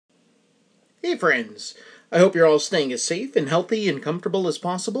Hey friends, I hope you're all staying as safe and healthy and comfortable as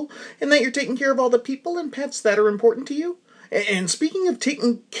possible, and that you're taking care of all the people and pets that are important to you. And speaking of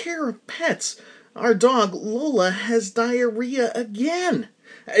taking care of pets, our dog Lola has diarrhea again.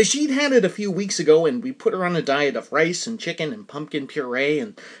 She'd had it a few weeks ago, and we put her on a diet of rice and chicken and pumpkin puree,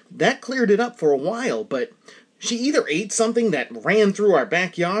 and that cleared it up for a while, but she either ate something that ran through our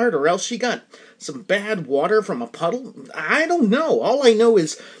backyard, or else she got some bad water from a puddle. I don't know. All I know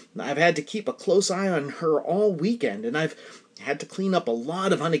is I've had to keep a close eye on her all weekend, and I've had to clean up a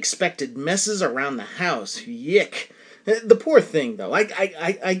lot of unexpected messes around the house. Yick. The poor thing, though.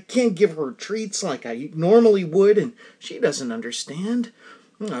 I can't give her treats like I normally would, and she doesn't understand.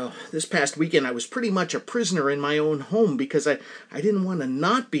 Oh, this past weekend I was pretty much a prisoner in my own home because I didn't want to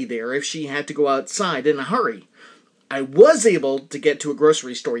not be there if she had to go outside in a hurry. I was able to get to a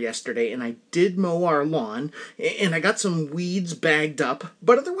grocery store yesterday, and I did mow our lawn, and I got some weeds bagged up,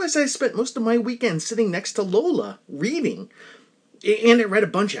 but otherwise I spent most of my weekend sitting next to Lola, reading. And I read a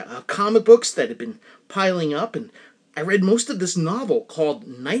bunch of comic books that had been piling up, and I read most of this novel called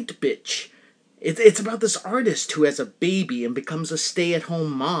Night Bitch. It's about this artist who has a baby and becomes a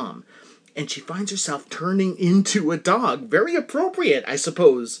stay-at-home mom. And she finds herself turning into a dog. Very appropriate, I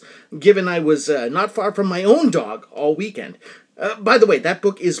suppose, given I was not far from my own dog all weekend. By the way, that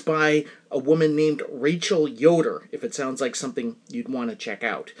book is by a woman named Rachel Yoder, if it sounds like something you'd want to check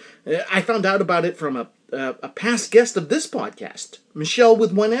out. I found out about it from a past guest of this podcast, Michelle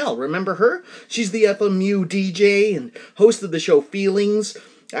with one L. Remember her? She's the FMU DJ and host of the show Feelings.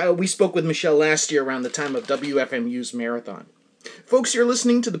 We spoke with Michelle last year around the time of WFMU's marathon. Folks, you're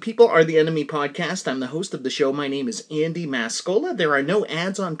listening to the People Are the Enemy podcast. I'm the host of the show. My name is Andy Mascola. There are no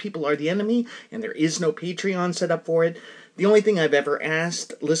ads on People Are the Enemy, and there is no Patreon set up for it. The only thing I've ever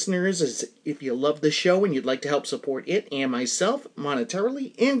asked listeners is if you love the show and you'd like to help support it and myself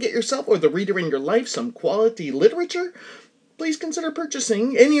monetarily and get yourself or the reader in your life some quality literature, please consider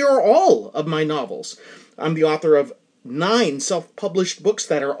purchasing any or all of my novels. I'm the author of 9 self-published books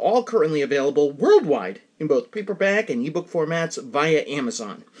that are all currently available worldwide in both paperback and ebook formats via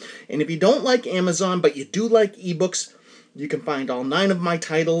Amazon. And if you don't like Amazon but you do like ebooks, you can find all 9 of my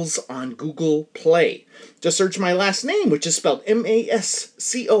titles on Google Play. Just search my last name, which is spelled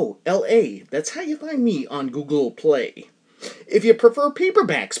Mascola. That's how you find me on Google Play. If you prefer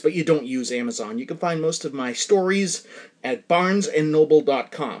paperbacks but you don't use Amazon, you can find most of my stories at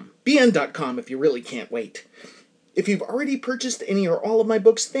barnesandnoble.com. bn.com if you really can't wait. If you've already purchased any or all of my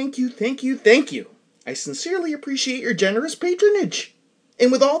books, thank you. I sincerely appreciate your generous patronage.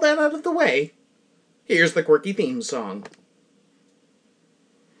 And with all that out of the way, here's the quirky theme song.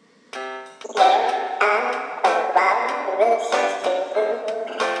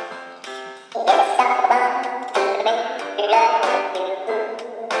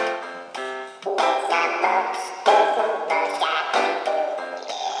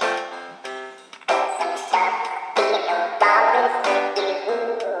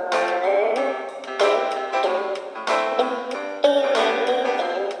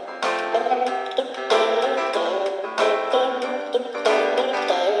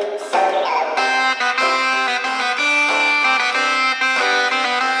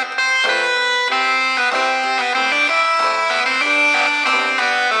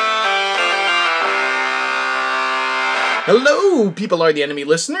 Hello, People Are the Enemy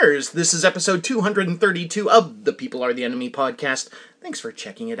listeners. This is episode 232 of the People Are the Enemy podcast. Thanks for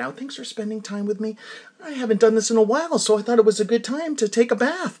checking it out. Thanks for spending time with me. I haven't done this in a while, so I thought it was a good time to take a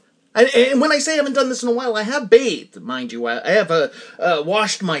bath. And when I say I haven't done this in a while, I have bathed, mind you. I have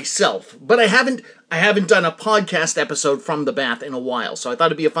washed myself, but I haven't done a podcast episode from the bath in a while, so I thought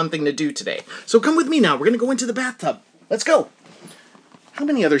it'd be a fun thing to do today. So come with me now. We're going to go into the bathtub. Let's go. How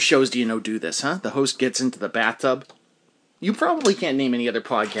many other shows do you know do this, huh? The host gets into the bathtub. You probably can't name any other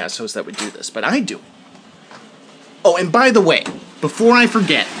podcast hosts that would do this, but I do. Oh, and by the way, before I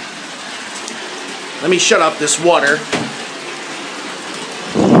forget, let me shut off this water.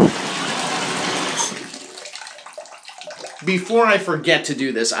 Before I forget to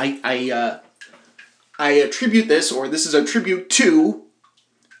do this, I attribute this, or this is a tribute to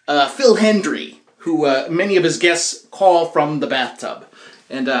Phil Hendry, who many of his guests call from the bathtub.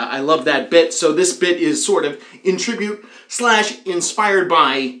 And I love that bit, so this bit is sort of in tribute / inspired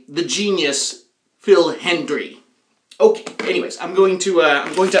by the genius Phil Hendry. Okay, anyways, I'm going to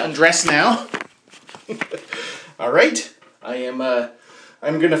undress now. All right, I'm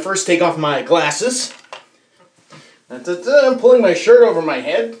going to first take off my glasses. I'm pulling my shirt over my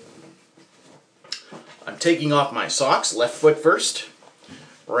head. I'm taking off my socks, left foot first,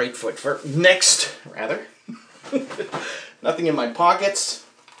 right foot next, rather. Nothing in my pockets.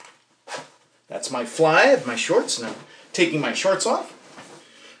 That's my fly. I have my shorts, and I'm taking my shorts off.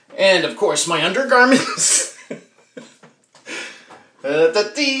 And, of course, my undergarments.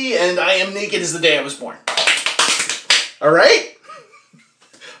 And I am naked as the day I was born. All right?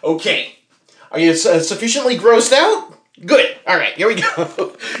 Okay. Are you sufficiently grossed out? Good. All right, here we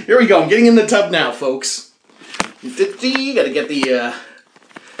go. Here we go. I'm getting in the tub now, folks. Got to get the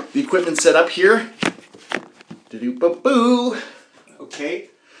equipment set up here. Do-do-ba-boo. Okay.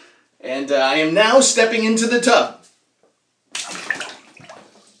 And I am now stepping into the tub.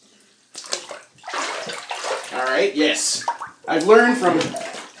 All right, yes. I've learned from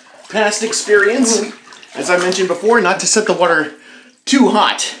past experience, as I mentioned before, not to set the water too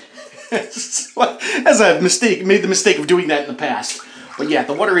hot. As I've made the mistake of doing that in the past. But yeah,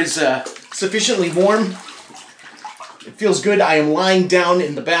 the water is sufficiently warm. It feels good. I am lying down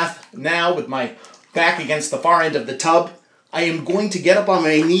in the bath now with my back against the far end of the tub. I am going to get up on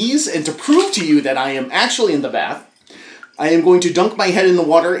my knees, and to prove to you that I am actually in the bath, I am going to dunk my head in the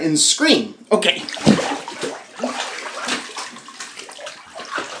water and scream. Okay.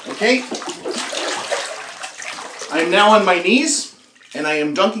 Okay. I am now on my knees, and I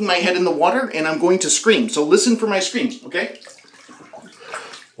am dunking my head in the water, and I'm going to scream. So listen for my scream, okay?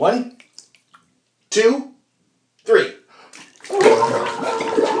 1, 2, 3.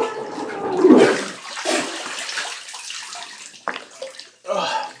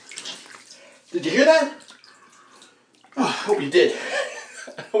 Did you hear that? Oh, I hope you did.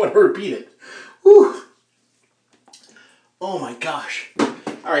 I want to repeat it. Whew. Oh my gosh.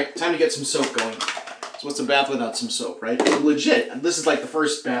 All right, time to get some soap going. So what's a bath without some soap, right? Legit. This is like the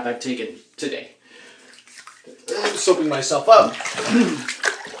first bath I've taken today. I'm soaping myself up.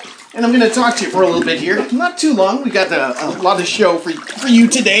 And I'm going to talk to you for a little bit here. Not too long. We got a lot of show for you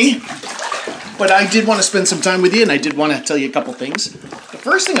today. But I did want to spend some time with you, and I did want to tell you a couple things. The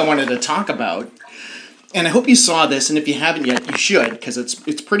first thing I wanted to talk about, and I hope you saw this, and if you haven't yet, you should, because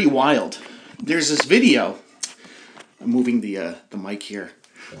it's pretty wild. There's this video. I'm moving the mic here.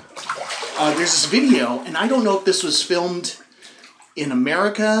 There's this video, and I don't know if this was filmed in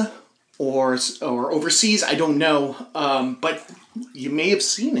America or overseas. I don't know, but you may have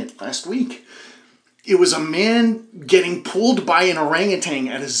seen it last week. It was a man getting pulled by an orangutan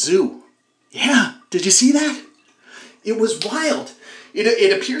at a zoo. Yeah, did you see that? It was wild.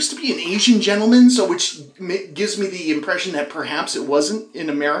 It appears to be an Asian gentleman, so which gives me the impression that perhaps it wasn't in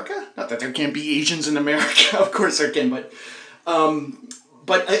America. Not that there can't be Asians in America, of course there can, but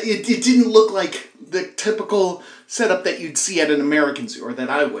it didn't look like the typical setup that you'd see at an American zoo, or that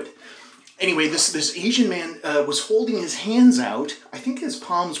I would. Anyway, this Asian man was holding his hands out. I think his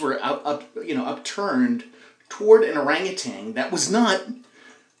palms were upturned toward an orangutan that was not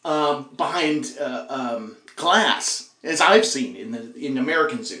behind glass, as I've seen in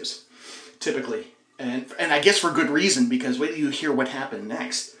American zoos, typically, and I guess for good reason, because wait till you hear what happened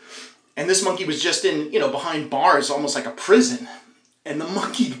next. And this monkey was just in behind bars, almost like a prison. And the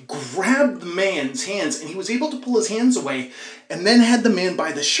monkey grabbed the man's hands, and he was able to pull his hands away, and then had the man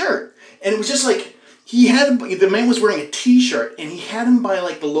by the shirt. And it was just like, the man was wearing a t-shirt, and he had him by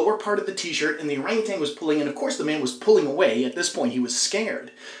like the lower part of the t-shirt, and the orangutan was pulling, and of course the man was pulling away. At this point, he was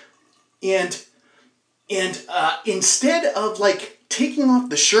scared. And instead of like taking off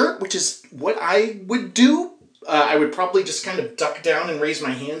the shirt, which is what I would do, I would probably just kind of duck down and raise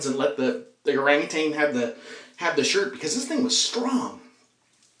my hands and let the orangutan have the shirt, because this thing was strong.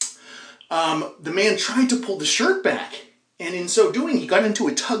 The man tried to pull the shirt back, and in so doing, he got into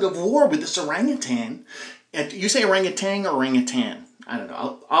a tug of war with this orangutan. And you say orangutan or orangutan? I don't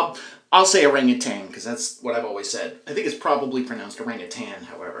know. I'll say orangutan, because that's what I've always said. I think it's probably pronounced orangutan,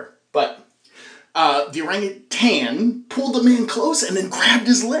 however. But the orangutan pulled the man close and then grabbed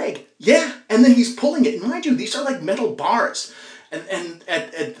his leg. Yeah, and then he's pulling it. And mind you, these are like metal bars. And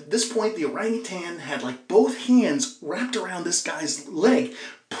at this point, the orangutan had like both hands wrapped around this guy's leg,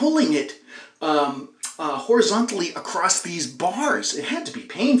 pulling it horizontally across these bars. It had to be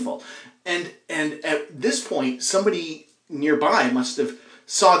painful. And at this point, somebody nearby must have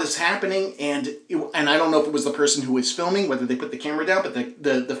saw this happening, and I don't know if it was the person who was filming, whether they put the camera down, but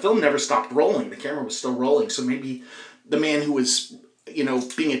the film never stopped rolling. The camera was still rolling, so maybe the man who was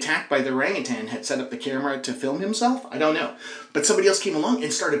being attacked by the orangutan had set up the camera to film himself. I don't know. But somebody else came along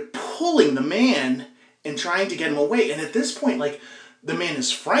and started pulling the man and trying to get him away. And at this point, like, the man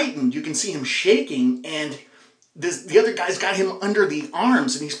is frightened. You can see him shaking, and the other guy's got him under the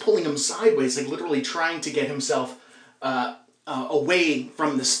arms, and he's pulling him sideways, like literally trying to get himself away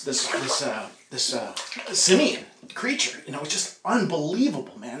from this simian creature. It's just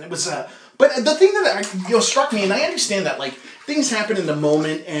unbelievable, man. It was but the thing that struck me, and I understand that like things happen in the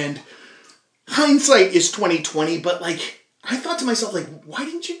moment, and hindsight is 2020, but like I thought to myself, like, why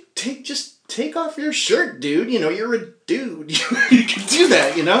didn't you just take off your shirt, dude? You know, you're a dude. You can do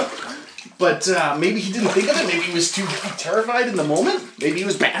that, you know. But maybe he didn't think of it. Maybe he was too terrified in the moment. Maybe he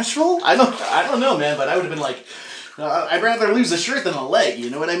was bashful. I don't know, man. But I would have been like, I'd rather lose a shirt than a leg. You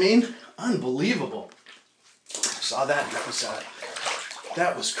know what I mean? Unbelievable. Saw that.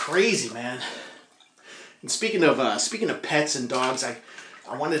 That was crazy, man. And speaking of pets and dogs, I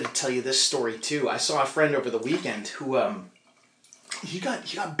wanted to tell you this story too. I saw a friend over the weekend who he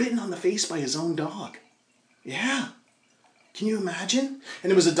got bitten on the face by his own dog. Yeah. Can you imagine?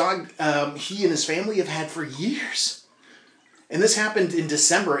 And it was a dog he and his family have had for years. And this happened in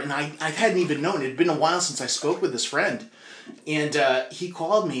December, and I hadn't even known. It had been a while since I spoke with this friend. And he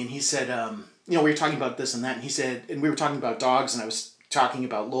called me, and he said, we were talking about this and that, and he said, and we were talking about dogs, and I was talking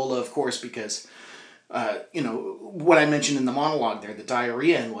about Lola, of course, because, what I mentioned in the monologue there, the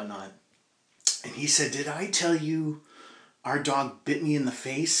diarrhea and whatnot. And he said, did I tell you our dog bit me in the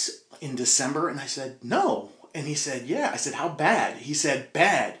face in December? And I said, no. And he said, yeah. I said, how bad? He said,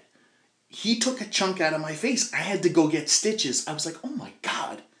 bad. He took a chunk out of my face. I had to go get stitches. I was like, oh my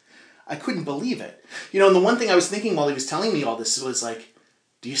God. I couldn't believe it. And the one thing I was thinking while he was telling me all this was like,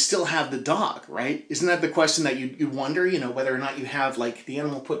 do you still have the dog, right? Isn't that the question that you wonder, whether or not you have like the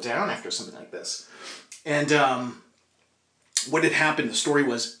animal put down after something like this? And what had happened, the story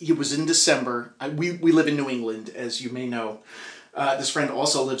was, it was in December. We live in New England, as you may know. This friend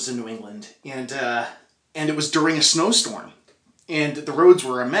also lives in New England. And it was during a snowstorm, and the roads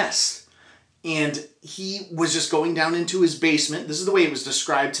were a mess. And he was just going down into his basement. This is the way it was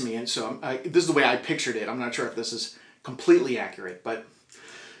described to me, and so this is the way I pictured it. I'm not sure if this is completely accurate, but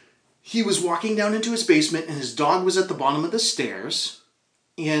he was walking down into his basement, and his dog was at the bottom of the stairs.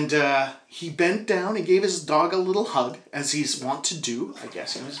 And he bent down and gave his dog a little hug, as he's wont to do. I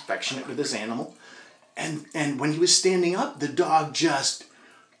guess he was affectionate with his animal. And when he was standing up, the dog just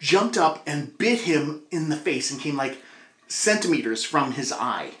jumped up and bit him in the face and came like centimeters from his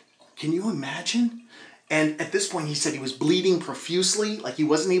eye. Can you imagine? And at this point, he said he was bleeding profusely, like he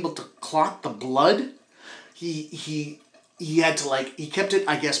wasn't able to clot the blood. He had to he kept it,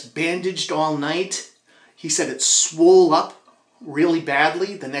 I guess, bandaged all night. He said it swole up really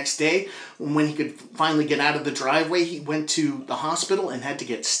badly the next day. When he could finally get out of the driveway, he went to the hospital and had to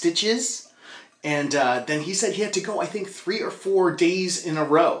get stitches. And then he said he had to go, I think, 3 or 4 days in a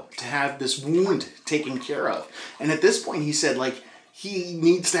row to have this wound taken care of. And at this point, he said, he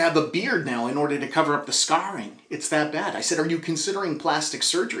needs to have a beard now in order to cover up the scarring. It's that bad. I said, are you considering plastic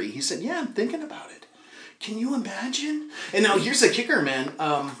surgery? He said, yeah, I'm thinking about it. Can you imagine? And now here's the kicker, man.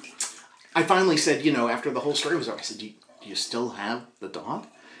 I finally said, after the whole story was over, I said, do you still have the dog?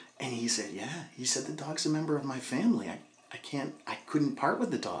 And he said, yeah. He said, the dog's a member of my family. I couldn't part with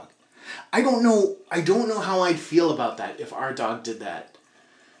the dog. I don't know how I'd feel about that if our dog did that.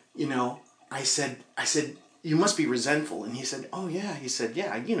 I said, you must be resentful. And he said, oh yeah. He said,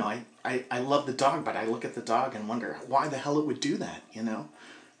 yeah, I love the dog, but I look at the dog and wonder why the hell it would do that,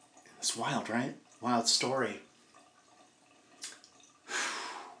 It's wild, right? Wild story.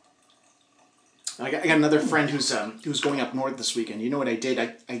 I got another friend who's going up north this weekend. You know what I did? I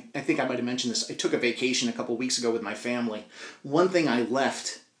think I might have mentioned this. I took a vacation a couple weeks ago with my family. One thing I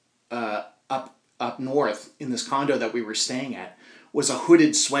left up north in this condo that we were staying at was a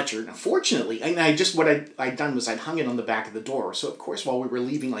hooded sweatshirt. Now, fortunately, what I'd done was I'd hung it on the back of the door. So of course, while we were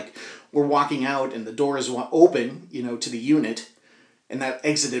leaving, we're walking out and the door is open, to the unit, and that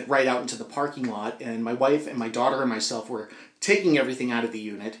exited right out into the parking lot. And my wife and my daughter and myself were taking everything out of the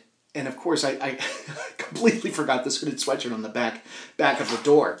unit. And of course, I completely forgot this hooded sweatshirt on the back of the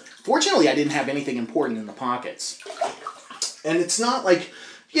door. Fortunately, I didn't have anything important in the pockets. And it's not like,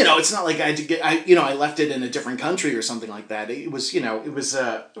 it's not like I left it in a different country or something like that. It was,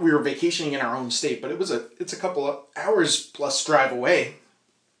 we were vacationing in our own state, but it's a couple of hours plus drive away.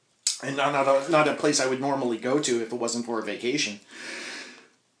 And not a place I would normally go to if it wasn't for a vacation.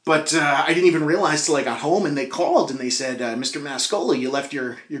 But I didn't even realize till I got home, and they called and they said, Mr. Mascola, you left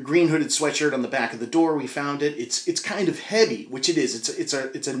your green hooded sweatshirt on the back of the door. We found it. It's kind of heavy, which it is. It's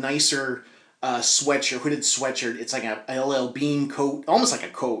a nicer sweatshirt, hooded sweatshirt. It's like a LL Bean coat, almost like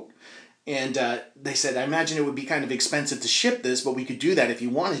a coat. And they said, I imagine it would be kind of expensive to ship this, but we could do that if you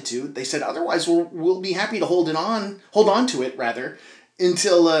wanted to. They said, otherwise we'll be happy to hold on to it rather,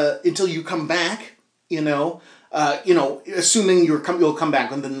 until you come back. Assuming you'll come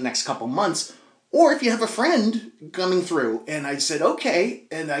back within the next couple months, or if you have a friend coming through. And I said, okay.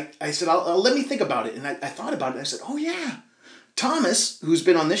 And I said, I'll let me think about it. And I thought about it. And I said, oh yeah, Thomas, who's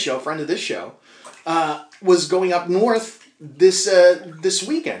been on this show, friend of this show, was going up north this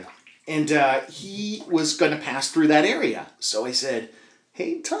weekend. and he was going to pass through that area. So I said,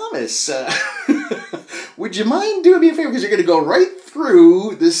 "Hey, Thomas, would you mind doing me a favor? Because you're going to go right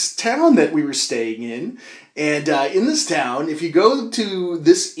through this town that we were staying in. And in this town, if you go to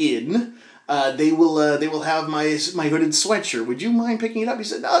this inn, they will have my hooded sweatshirt. Would you mind picking it up?" He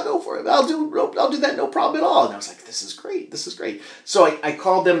said, "No, go for it. I'll do that, no problem at all." And I was like, "This is great. This is great." So I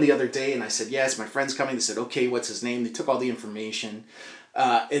called them the other day and I said, "Yes, my friend's coming." They said, "Okay, what's his name?" They took all the information.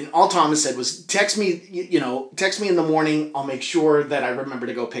 And all Thomas said was, text me in the morning. I'll make sure that I remember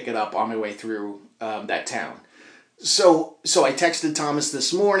to go pick it up on my way through that town. So I texted Thomas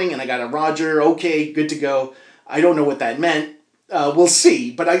this morning and I got a Roger, okay, good to go. I don't know what that meant. We'll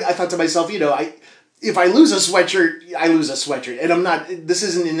see. But I thought to myself, if I lose a sweatshirt, I lose a sweatshirt. And this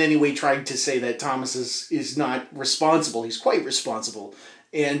isn't in any way trying to say that Thomas is not responsible. He's quite responsible.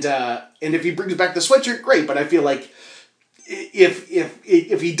 And if he brings back the sweatshirt, great. But I feel like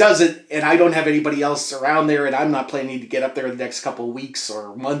if he does it and I don't have anybody else around there and I'm not planning to get up there in the next couple of weeks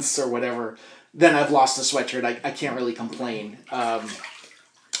or months or whatever, then I've lost the sweatshirt. I can't really complain.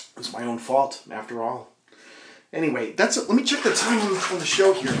 It's my own fault after all. Anyway, that's it. Let me check the time on the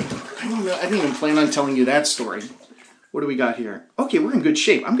show here. I didn't even plan on telling you that story. What do we got here? Okay, we're in good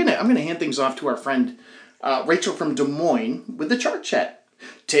shape. I'm gonna hand things off to our friend Rachel from Des Moines with the chart chat.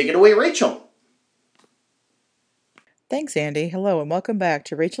 Take it away, Rachel. Thanks, Andy. Hello, and welcome back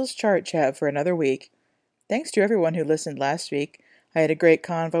to Rachel's Chart Chat for another week. Thanks to everyone who listened last week. I had a great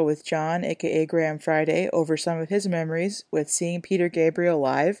convo with John, aka Graham Friday, over some of his memories with seeing Peter Gabriel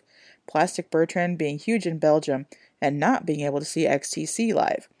live, Plastic Bertrand being huge in Belgium, and not being able to see XTC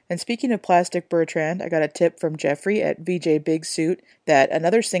live. And speaking of Plastic Bertrand, I got a tip from Jeffrey at VJ Big Suit that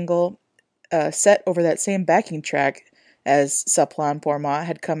another single set over that same backing track as Ça Plane Pour Moi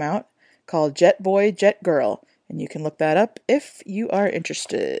had come out, called Jet Boy, Jet Girl. And you can look that up if you are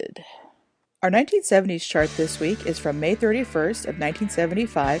interested. Our 1970s chart this week is from May 31st of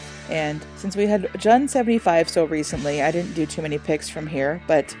 1975, and since we had done 75 so recently, I didn't do too many picks from here,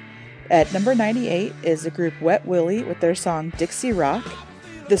 but at number 98 is the group Wet Willie with their song Dixie Rock.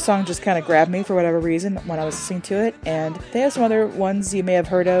 This song just kind of grabbed me for whatever reason when I was listening to it, and they have some other ones you may have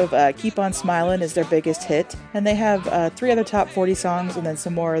heard of. Keep on Smilin' is their biggest hit, and they have 3 other top 40 songs and then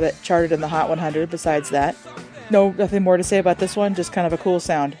some more that charted in the Hot 100 besides that. Nothing more to say about this one, just kind of a cool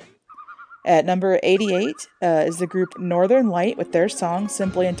sound. At number 88 is the group Northern Light with their song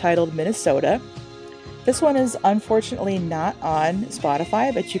simply entitled Minnesota. This one is unfortunately not on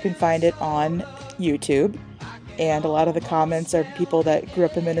Spotify, but you can find it on YouTube. And a lot of the comments are people that grew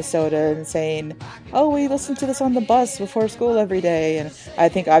up in Minnesota and saying, "Oh, we listen to this on the bus before school every day." And I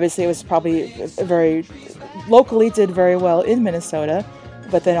think obviously it was probably locally did very well in Minnesota,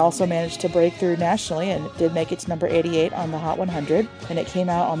 but then also managed to break through nationally and did make it to number 88 on the Hot 100. And it came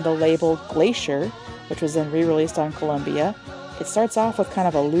out on the label Glacier, which was then re-released on Columbia. It starts off with kind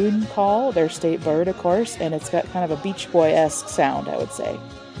of a loon call, their state bird, of course, and it's got kind of a Beach Boy-esque sound, I would say.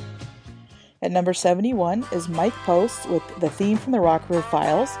 At number 71 is Mike Post with the theme from the Rockaroo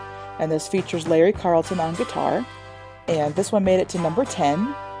Files, and this features Larry Carlton on guitar. And this one made it to number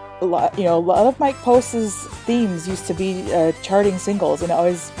 10. A lot of Mike Post's themes used to be charting singles, and it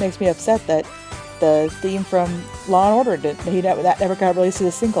always makes me upset that the theme from Law and Order that never got released as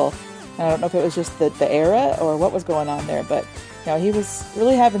a single. And I don't know if it was just the era or what was going on there, but he was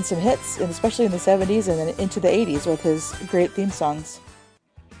really having some hits, and especially in the 70s and then into the 80s with his great theme songs.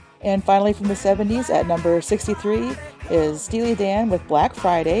 And finally from the 70s at number 63 is Steely Dan with Black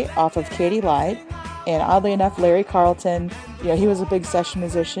Friday off of Katy Lied. And oddly enough, Larry Carlton, he was a big session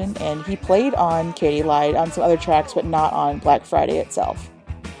musician, and he played on Katy Lied on some other tracks, but not on Black Friday itself.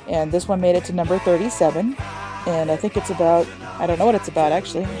 And this one made it to number 37, and I think it's about, I don't know what it's about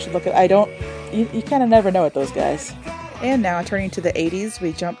actually, I should look at, you kind of never know with those guys. And now, turning to the 80s,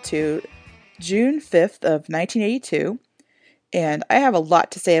 we jump to June 5th of 1982, and I have a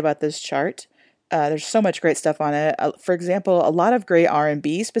lot to say about this chart. There's so much great stuff on it. For example, a lot of great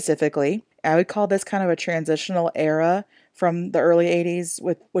R&B specifically. I would call this kind of a transitional era from the early 80s,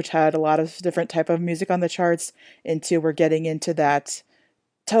 which had a lot of different type of music on the charts, into we're getting into that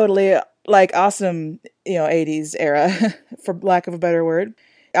totally awesome 80s era, for lack of a better word.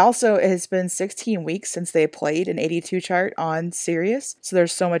 Also, it has been 16 weeks since they played an 82 chart on Sirius, so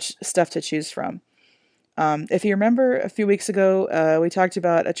there's so much stuff to choose from. If you remember a few weeks ago, we talked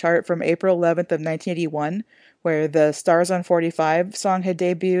about a chart from April 11th of 1981, where the Stars on 45 song had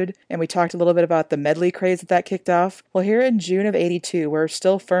debuted, and we talked a little bit about the medley craze that kicked off. Well, here in June of 82, we're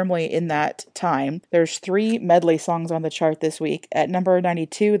still firmly in that time. There's 3 medley songs on the chart this week. At number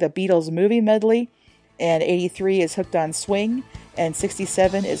 92, the Beatles movie medley, and 83 is Hooked on Swing, and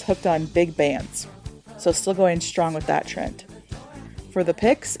 67 is Hooked on Big Bands. So still going strong with that trend. For the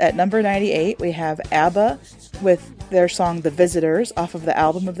picks, at number 98, we have ABBA with their song The Visitors off of the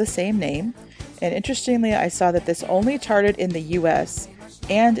album of the same name. And interestingly, I saw that this only charted in the US,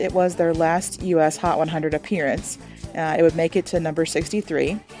 and it was their last US Hot 100 appearance. It would make it to number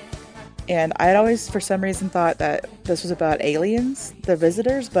 63. And I had always, for some reason, thought that this was about aliens, The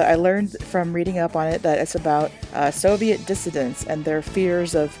Visitors, but I learned from reading up on it that it's about Soviet dissidents and their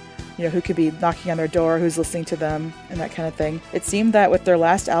fears of, who could be knocking on their door, who's listening to them, and that kind of thing. It seemed that with their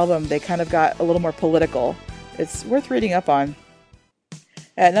last album, they kind of got a little more political. It's worth reading up on.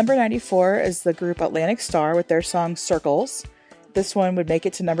 At number 94 is the group Atlantic Starr with their song Circles. This one would make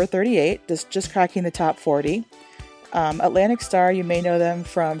it to number 38, just cracking the top 40. Atlantic Starr, you may know them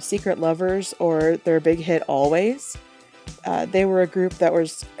from Secret Lovers or their big hit Always. They were a group that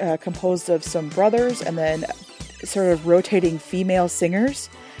was composed of some brothers and then sort of rotating female singers.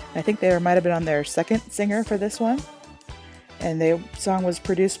 I think they might have been on their second singer for this one. And the song was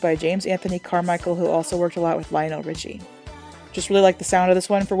produced by James Anthony Carmichael, who also worked a lot with Lionel Richie. Just really like the sound of this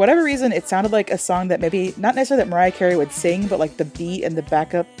one. For whatever reason, it sounded like a song that maybe, not necessarily that Mariah Carey would sing, but like the beat and the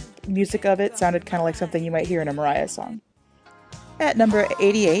backup music of it sounded kind of like something you might hear in a Mariah song. At number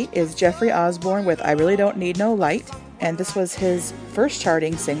 88 is Jeffrey Osborne with I Really Don't Need No Light, and this was his first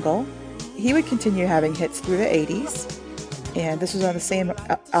charting single. He would continue having hits through the 80s. And this was on the same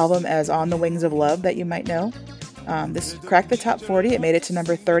album as On the Wings of Love that you might know. This cracked the top 40. It made it to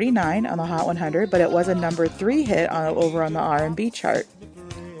number 39 on the Hot 100, but it was a number 3 hit over on the R&B chart.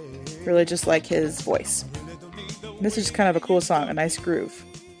 Really just like his voice. This is just kind of a cool song, a nice groove.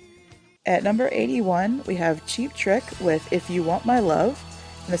 At number 81, we have Cheap Trick with If You Want My Love.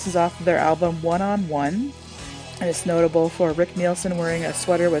 And this is off of their album One on One. And it's notable for Rick Nielsen wearing a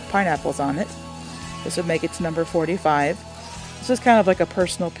sweater with pineapples on it. This would make it to number 45. This was kind of like a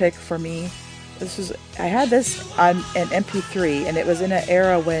personal pick for me. I had this on an MP3, and it was in an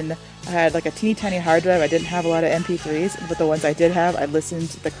era when I had like a teeny tiny hard drive. I didn't have a lot of MP3s, but the ones I did have, I listened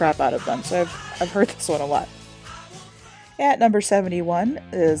the crap out of them. So I've heard this one a lot. At number 71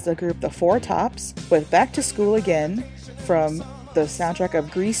 is the group The Four Tops with Back to School Again from the soundtrack of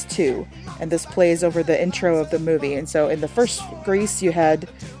Grease 2. And this plays over the intro of the movie. And so in the first Grease, you had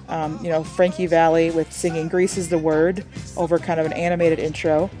Frankie Valli with singing Grease is the Word over kind of an animated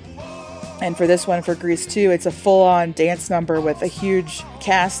intro. And for this one, for Grease 2, it's a full-on dance number with a huge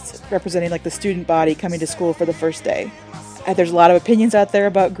cast representing like the student body coming to school for the first day. There's a lot of opinions out there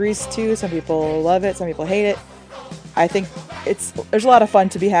about Grease 2. Some people love it, some people hate it. I think there's a lot of fun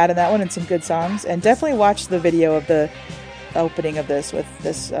to be had in that one and some good songs. And definitely watch the video of the opening of this with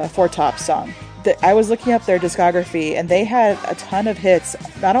this Four Tops song. I was looking up their discography, and they had a ton of hits,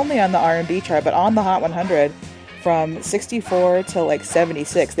 not only on the R&B chart, but on the Hot 100 from 64 to like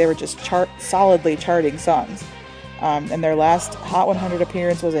 76. They were just solidly charting songs. And their last Hot 100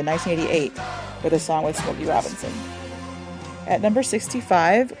 appearance was in 1988 with a song with Smokey Robinson. At number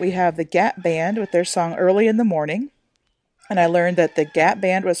 65, we have the Gap Band with their song Early in the Morning. And I learned that the Gap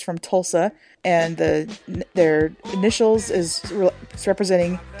Band was from Tulsa, and their initials is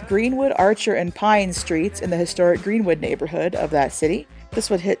representing Greenwood, Archer, and Pine Streets in the historic Greenwood neighborhood of that city. This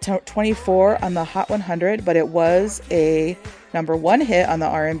would hit 24 on the Hot 100, but it was a number 1 hit on the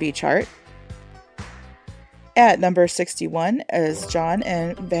R&B chart. At number 61 is John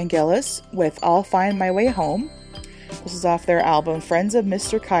and Vangelis with I'll Find My Way Home. This is off their album Friends of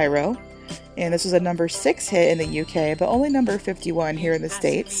Mr. Cairo. And this was a number 6 hit in the UK, but only number 51 here in the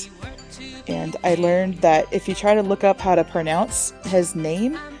States. And I learned that if you try to look up how to pronounce his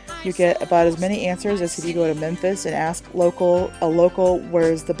name, you get about as many answers as if you go to Memphis and ask a local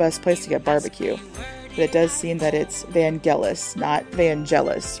where's the best place to get barbecue. But it does seem that it's Vangelis, not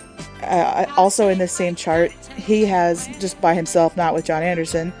Vangelis. Also in this same chart, he has, just by himself, not with John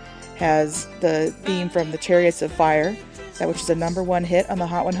Anderson, has the theme from the Chariots of Fire, which is a number 1 hit on the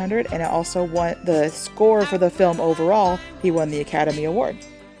Hot 100, and it also won the score for the film overall. He won the Academy Award.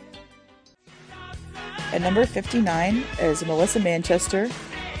 At number 59 is Melissa Manchester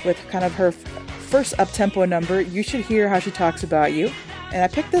with kind of her first up-tempo number, You Should Hear How She Talks About You. And I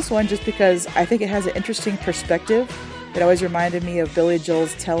picked this one just because I think it has an interesting perspective. It always reminded me of Billy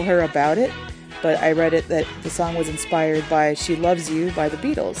Joel's Tell Her About It, but I read it that the song was inspired by She Loves You by the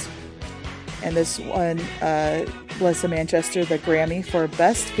Beatles. And this won Melissa Manchester the Grammy for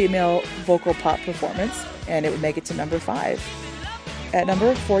Best Female Vocal Pop Performance, and it would make it to number 5. At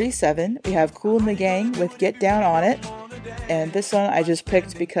number 47, we have Kool and the Gang with Get Down on It. And this one I just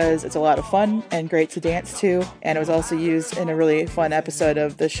picked because it's a lot of fun and great to dance to, and it was also used in a really fun episode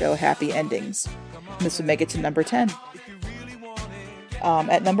of the show Happy Endings. And this would make it to number 10.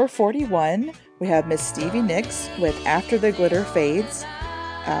 At number 41, we have Miss Stevie Nicks with After the Glitter Fades,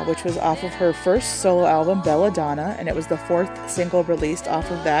 which was off of her first solo album, Belladonna, and it was the 4th single released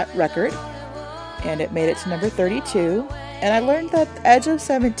off of that record. And it made it to number 32. And I learned that Edge of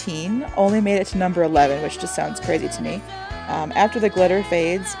 17 only made it to number 11, which just sounds crazy to me. After the Glitter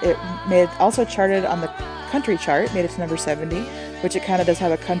Fades, it also charted on the country chart, made it to number 70, which it kind of does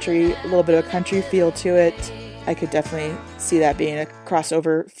have a little bit of a country feel to it. I could definitely see that being a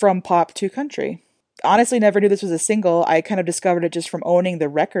crossover from pop to country. Honestly, never knew this was a single. I kind of discovered it just from owning the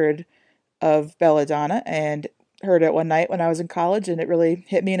record of Belladonna and heard it one night when I was in college, and it really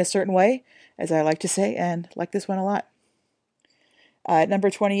hit me in a certain way, as I like to say, and like this one a lot. At number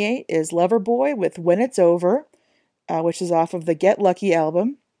 28 is Loverboy with When It's Over, which is off of the Get Lucky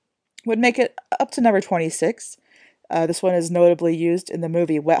album. Would make it up to number 26. This one is notably used in the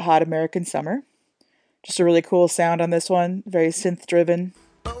movie Wet Hot American Summer. Just a really cool sound on this one, very synth-driven.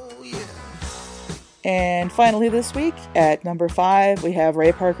 And finally this week, at number 5, we have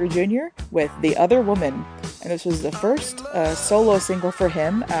Ray Parker Jr. with The Other Woman. And this was the first solo single for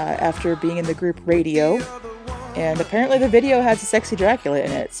him after being in the group Radio. And apparently the video has a sexy Dracula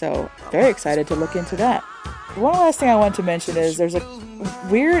in it, so very excited to look into that. One last thing I want to mention is there's a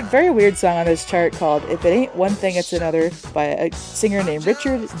very weird song on this chart called If It Ain't One Thing It's Another by a singer named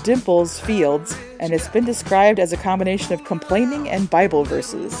Richard Dimples Fields, and it's been described as a combination of complaining and Bible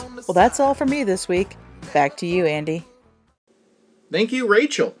verses. Well, that's all for me this week. Back to you, Andy. Thank you,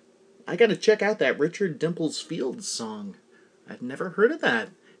 Rachel. I gotta check out that Richard Dimples Fields song. I've never heard of that.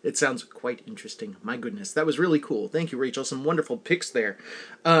 It sounds quite interesting. My goodness, that was really cool. Thank you, Rachel. Some wonderful picks there.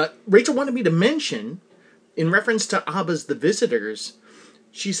 Rachel wanted me to mention, in reference to ABBA's The Visitors,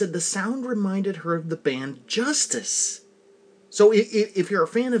 she said the sound reminded her of the band Justice. So if you're a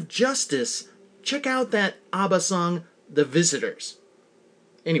fan of Justice, check out that ABBA song, The Visitors.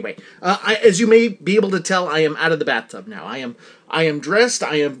 Anyway, as you may be able to tell, I am out of the bathtub now. I am dressed.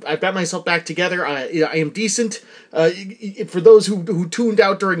 I've got myself back together. I am decent. For those who tuned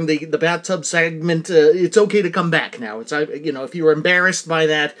out during the bathtub segment, it's okay to come back now. If you were embarrassed by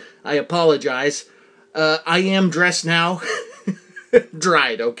that, I apologize. I am dressed now.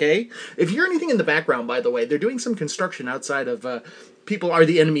 Dried, okay? If you hear anything in the background, by the way, they're doing some construction outside of People Are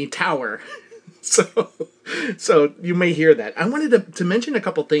the Enemy Tower. So you may hear that. I wanted to mention a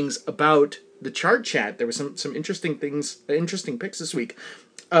couple things about the chart chat. There were some interesting picks this week.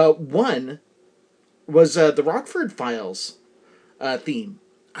 One was the Rockford Files theme.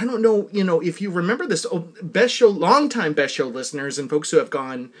 I don't know, if you remember this. Longtime Best Show listeners and folks who have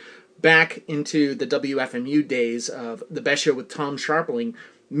gone back into the WFMU days of the Best Show with Tom Sharpling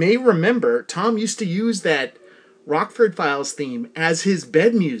may remember Tom used to use that Rockford Files theme as his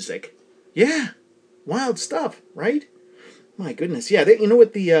bed music. Yeah, wild stuff, right? My goodness, yeah.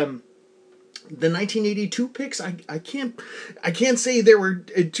 With the 1982 picks, I can't say there were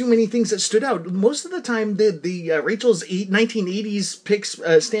too many things that stood out. Most of the time, the Rachel's 1980s picks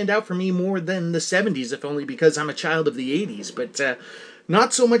stand out for me more than the 70s, if only because I'm a child of the 80s. But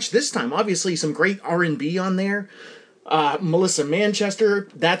not so much this time. Obviously, some great R&B on there. Melissa Manchester,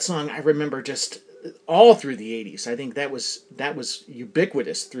 that song I remember just all through the 80s. I think that was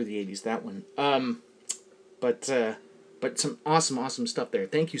ubiquitous through the 80s, that one. But some awesome stuff there.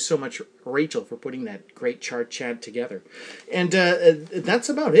 Thank you so much, Rachel, for putting that great chart chat together. And that's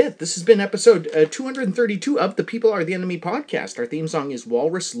about it. This has been episode 232 of the People Are the Enemy podcast. Our theme song is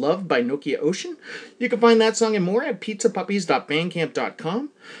Walrus Love by Nokia Ocean. You can find that song and more at pizzapuppies.bandcamp.com.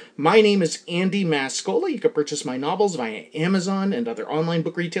 My name is Andy Mascola. You can purchase my novels via Amazon and other online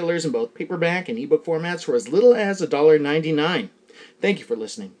book retailers in both paperback and ebook formats for as little as $1.99. Thank you for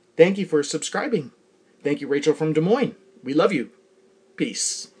listening. Thank you for subscribing. Thank you, Rachel from Des Moines. We love you.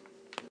 Peace.